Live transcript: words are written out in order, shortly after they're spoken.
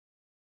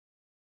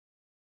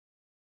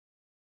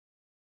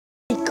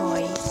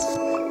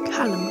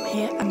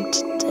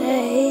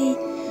today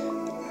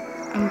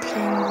I'm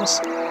playing this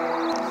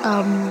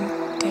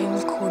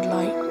game called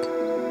like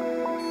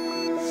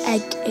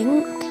Egg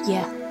Inc.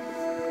 Yeah,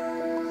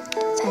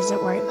 it says it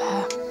right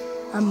there.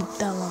 I'm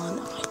Bella,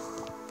 aren't I?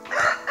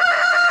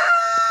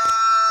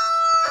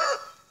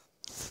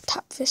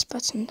 Tap this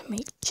button to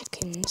make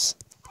chickens.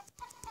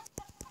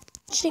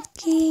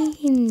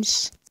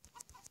 Chickens!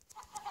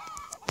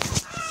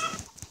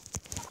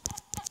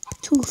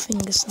 2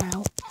 fingers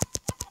now.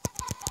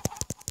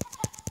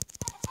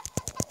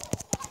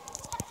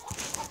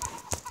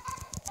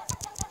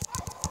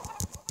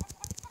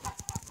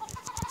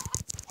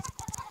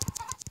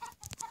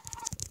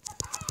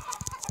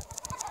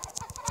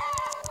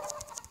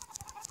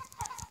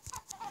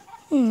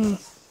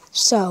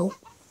 So,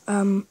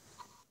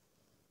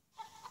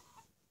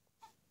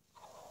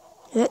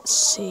 let's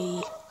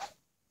see.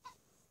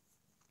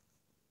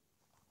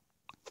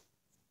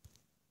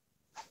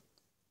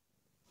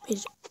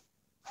 With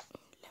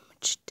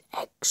limited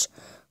eggs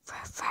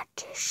for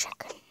 30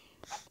 seconds.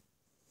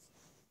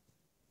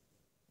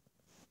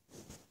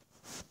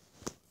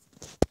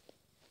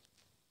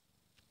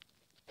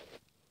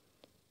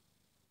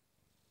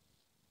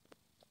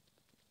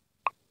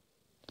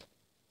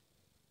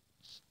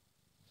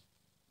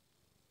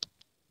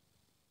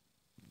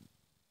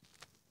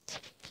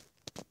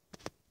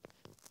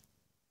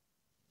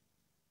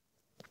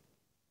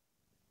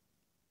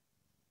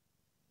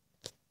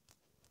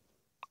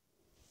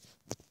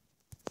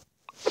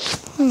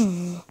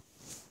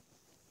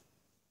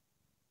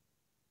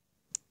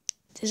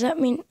 Does that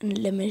mean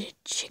unlimited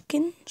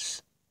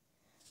chickens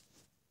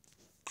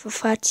for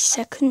 30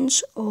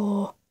 seconds,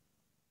 or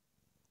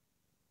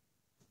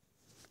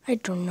I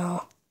don't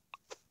know.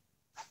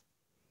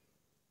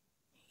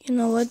 You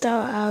know what?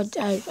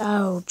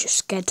 I'll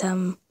just get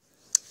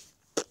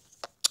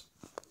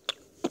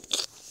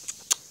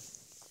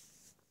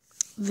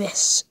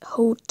this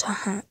hold to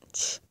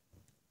hatch.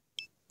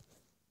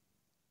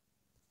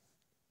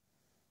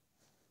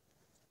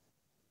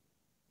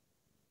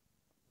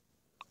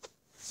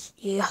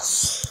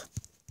 Yes.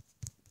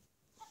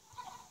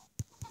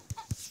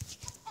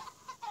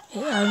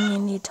 I only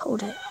need to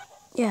hold it.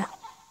 Yeah.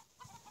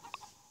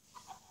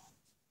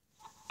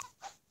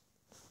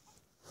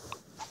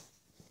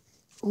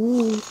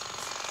 Ooh.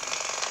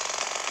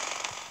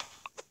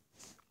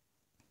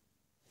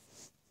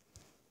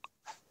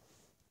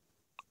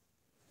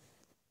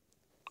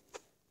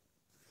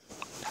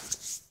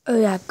 Oh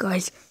yeah,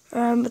 guys.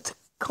 Remember to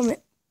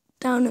comment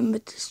down in the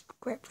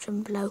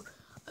description below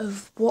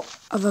of what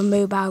other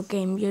mobile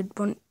game you'd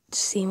want to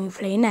see me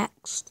play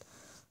next.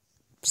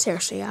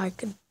 Seriously, I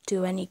could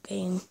do any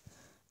game.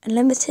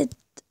 Unlimited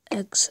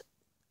eggs,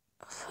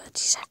 30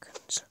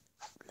 seconds.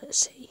 Let's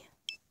see.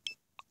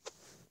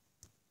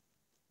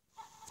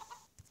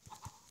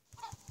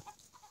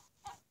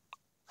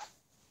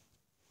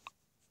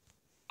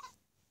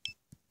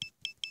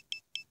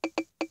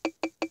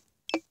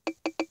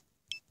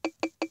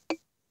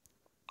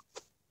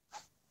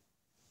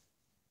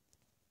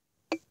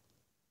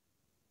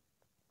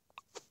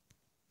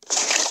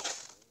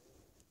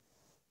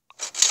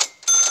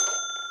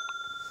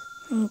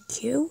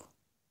 Thank you.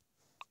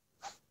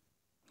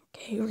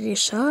 Okay,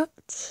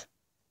 research.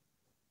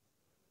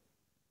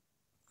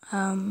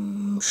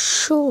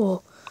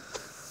 Sure.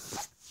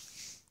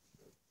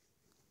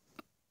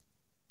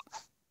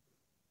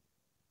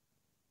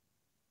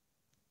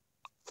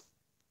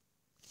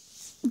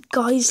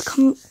 Guys,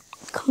 can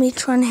we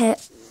try and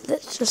hit,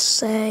 let's just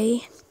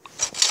say,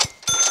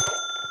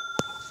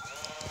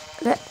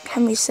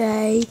 can we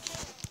hit,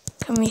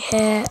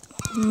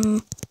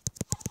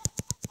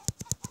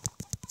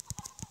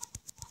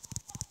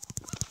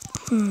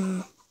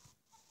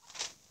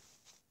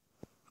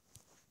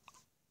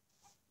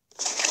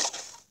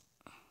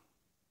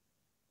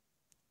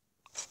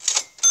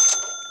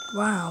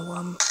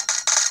 wow,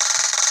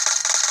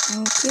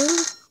 thank you.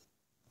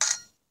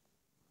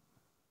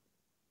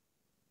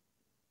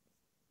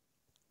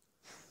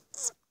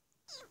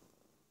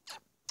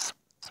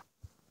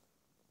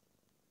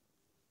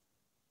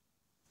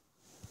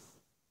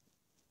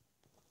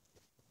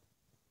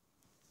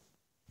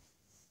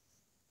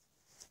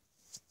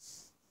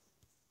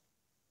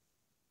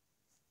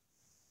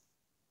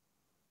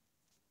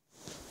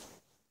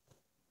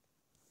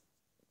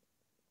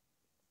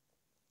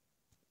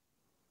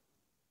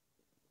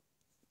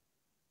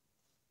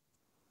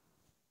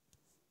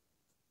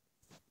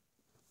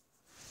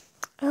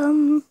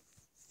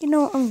 You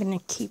know what, I'm gonna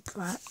keep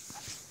that.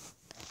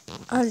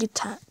 Early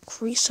attack,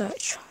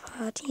 research,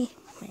 30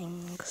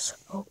 things,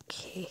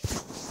 okay.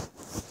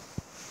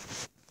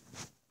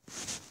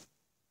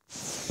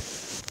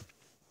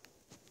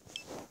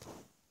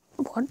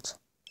 What?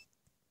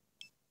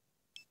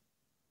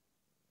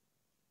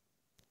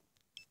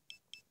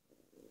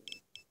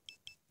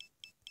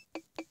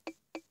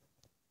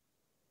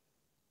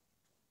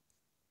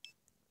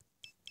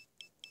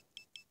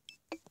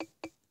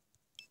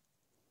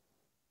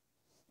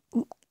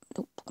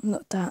 Nope,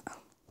 not that.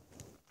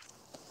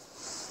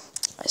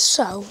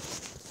 So,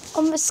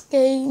 on this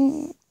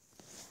game,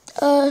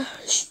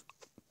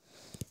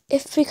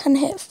 If we can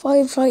hit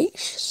 5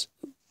 likes,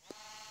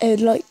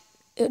 it'd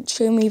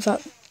show me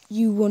that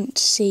you want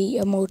to see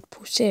a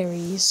multiple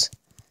series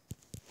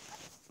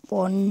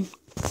one.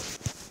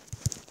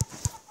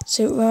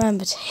 So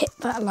remember to hit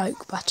that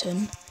like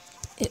button.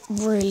 It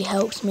really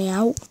helps me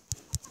out.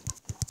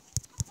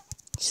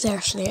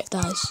 Seriously, it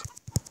does.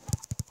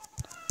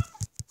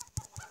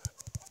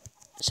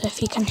 So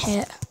if you can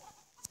hit,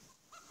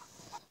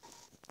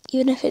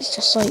 even if it's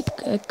just like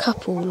a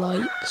couple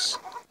likes,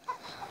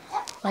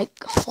 like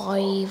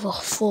 5 or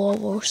 4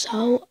 or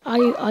so,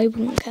 I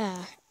wouldn't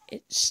care.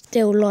 It's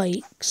still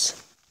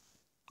likes.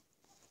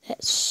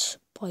 Let's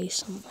buy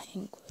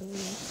something.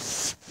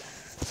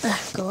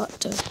 Go up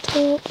to the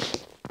top.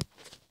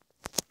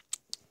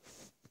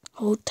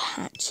 Hold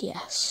hat,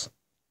 yes.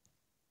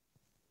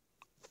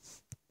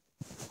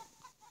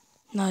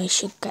 Now you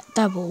should get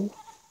double.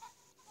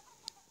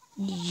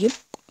 Yep.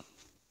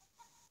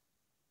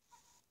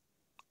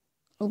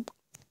 Oh.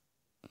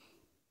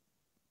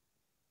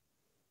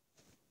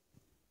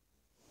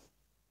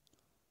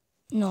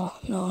 No,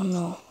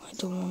 I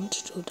don't want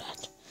to do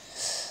that.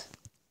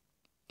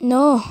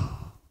 No.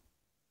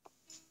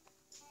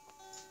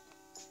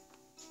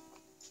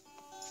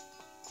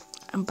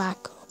 I'm back,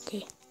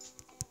 okay.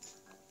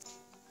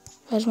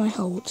 Where's my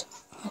hold?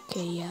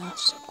 Okay, yeah, I've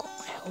still got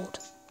my hold.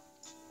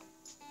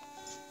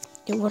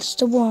 Yeah, what's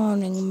the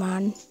warning,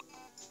 man?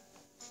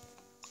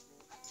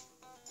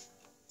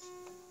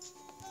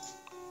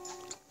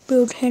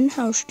 Build hen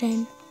house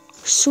then.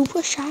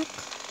 Super shack?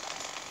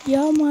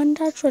 Yeah, man,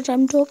 that's what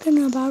I'm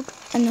talking about.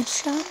 And a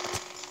shack.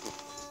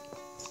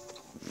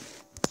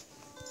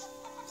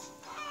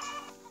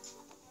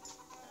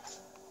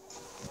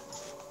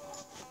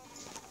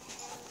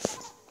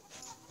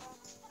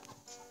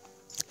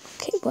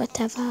 Okay,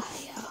 whatever,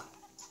 yeah.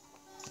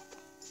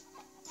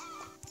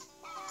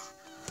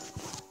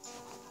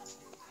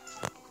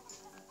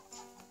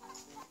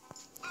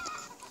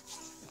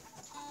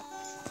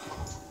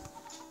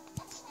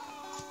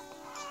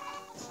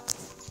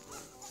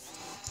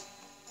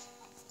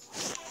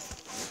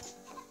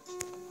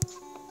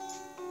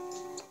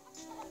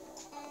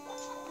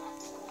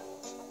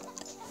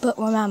 But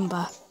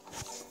remember,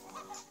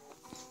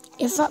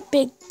 if that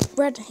big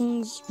red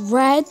thing's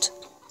red,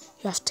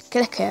 you have to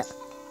click it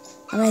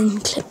and then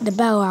click the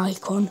bell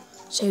icon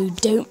so you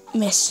don't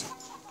miss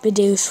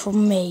videos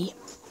from me.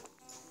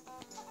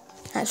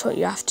 That's what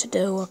you have to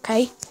do,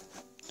 okay?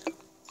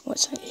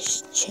 What's that?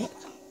 Just check.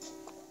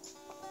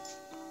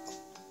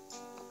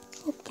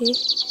 Okay.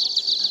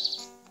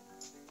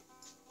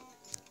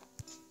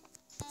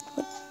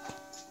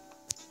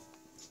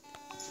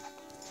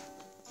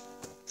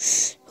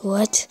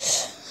 What?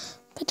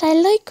 But I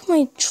like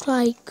my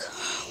trike.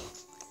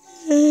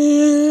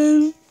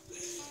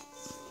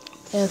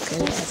 Okay,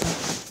 whatever.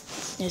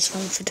 It's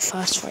fine for the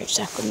first 5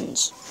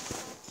 seconds.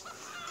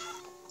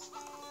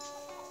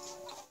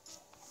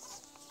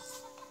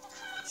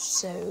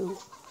 So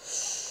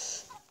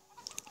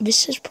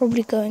this is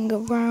probably going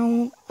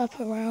up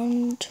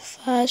around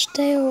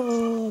Thursday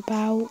or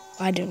about,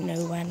 I don't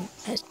know when.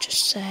 Let's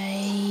just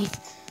say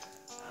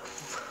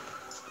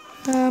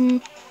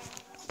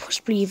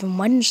possibly even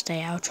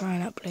Wednesday. I'll try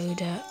and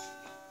upload it.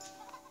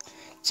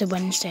 So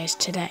Wednesday is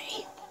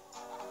today.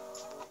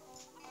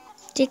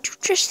 Did you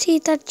just see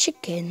that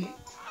chicken?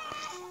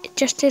 It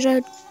just did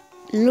a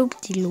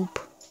loop-de-loop.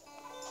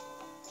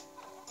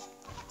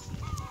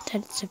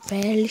 That's a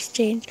fairly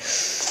strange.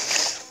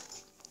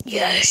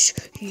 Yes,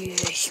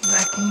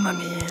 making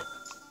money.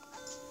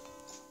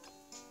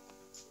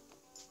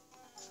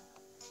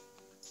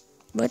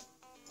 But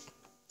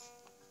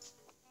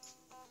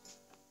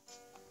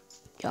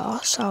yeah,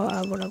 so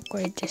I will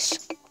upgrade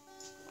this.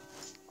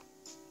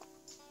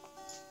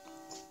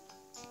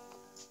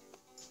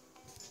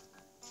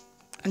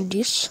 And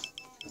this.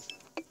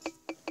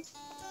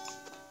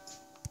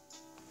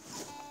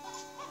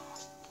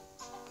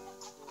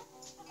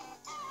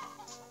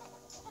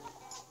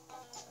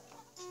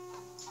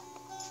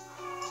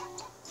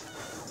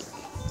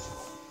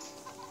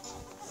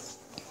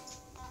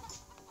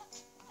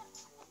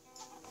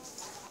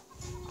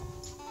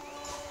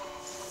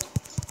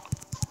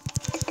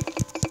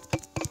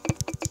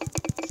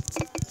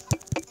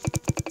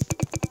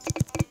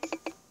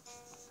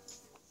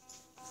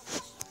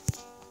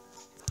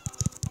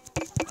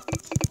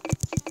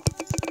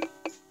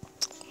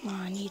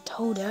 I need to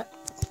hold it.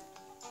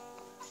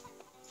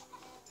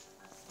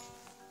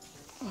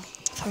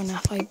 Fair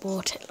enough, I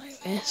bought it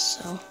like this,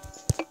 so.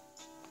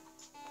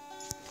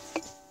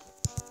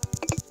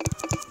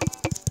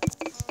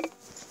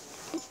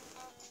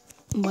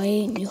 Why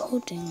ain't you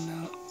holding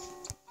now?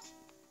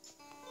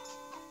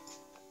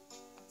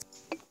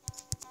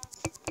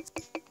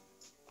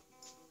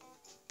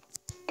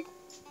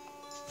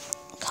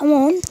 Come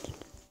on.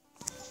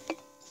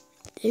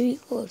 There you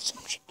go,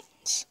 some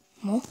chickens.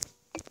 More.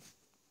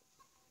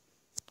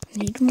 I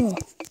need more.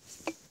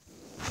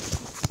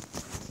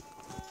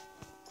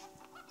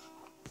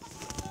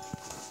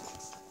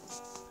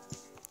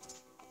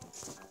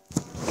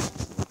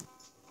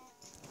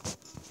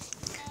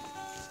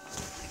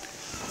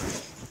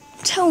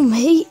 tell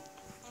me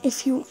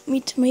if you want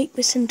me to make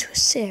this into a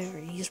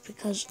series,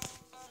 because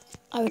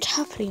I would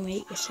happily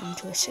make this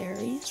into a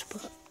series,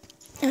 but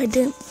I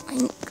don't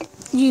think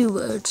you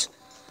would.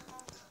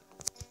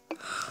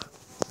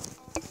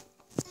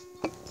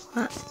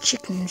 That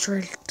chicken's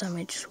really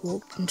damaged,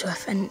 walked into a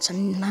fence,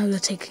 and now you're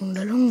taking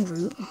the long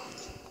route.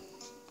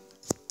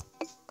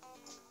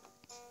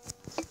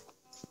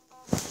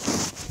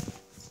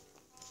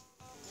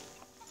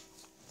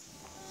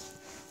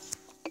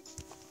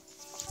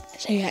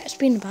 So yeah, it's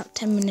been about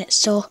 10 minutes,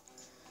 so...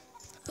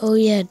 Oh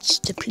yeah, it's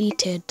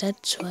depleted,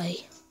 that's why.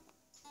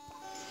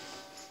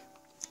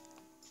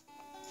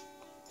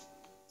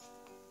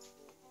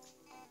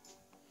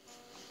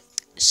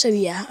 So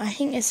yeah, I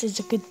think this is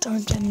a good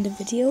time to end the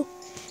video.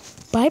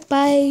 Bye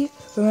bye.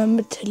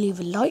 Remember to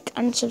leave a like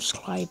and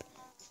subscribe.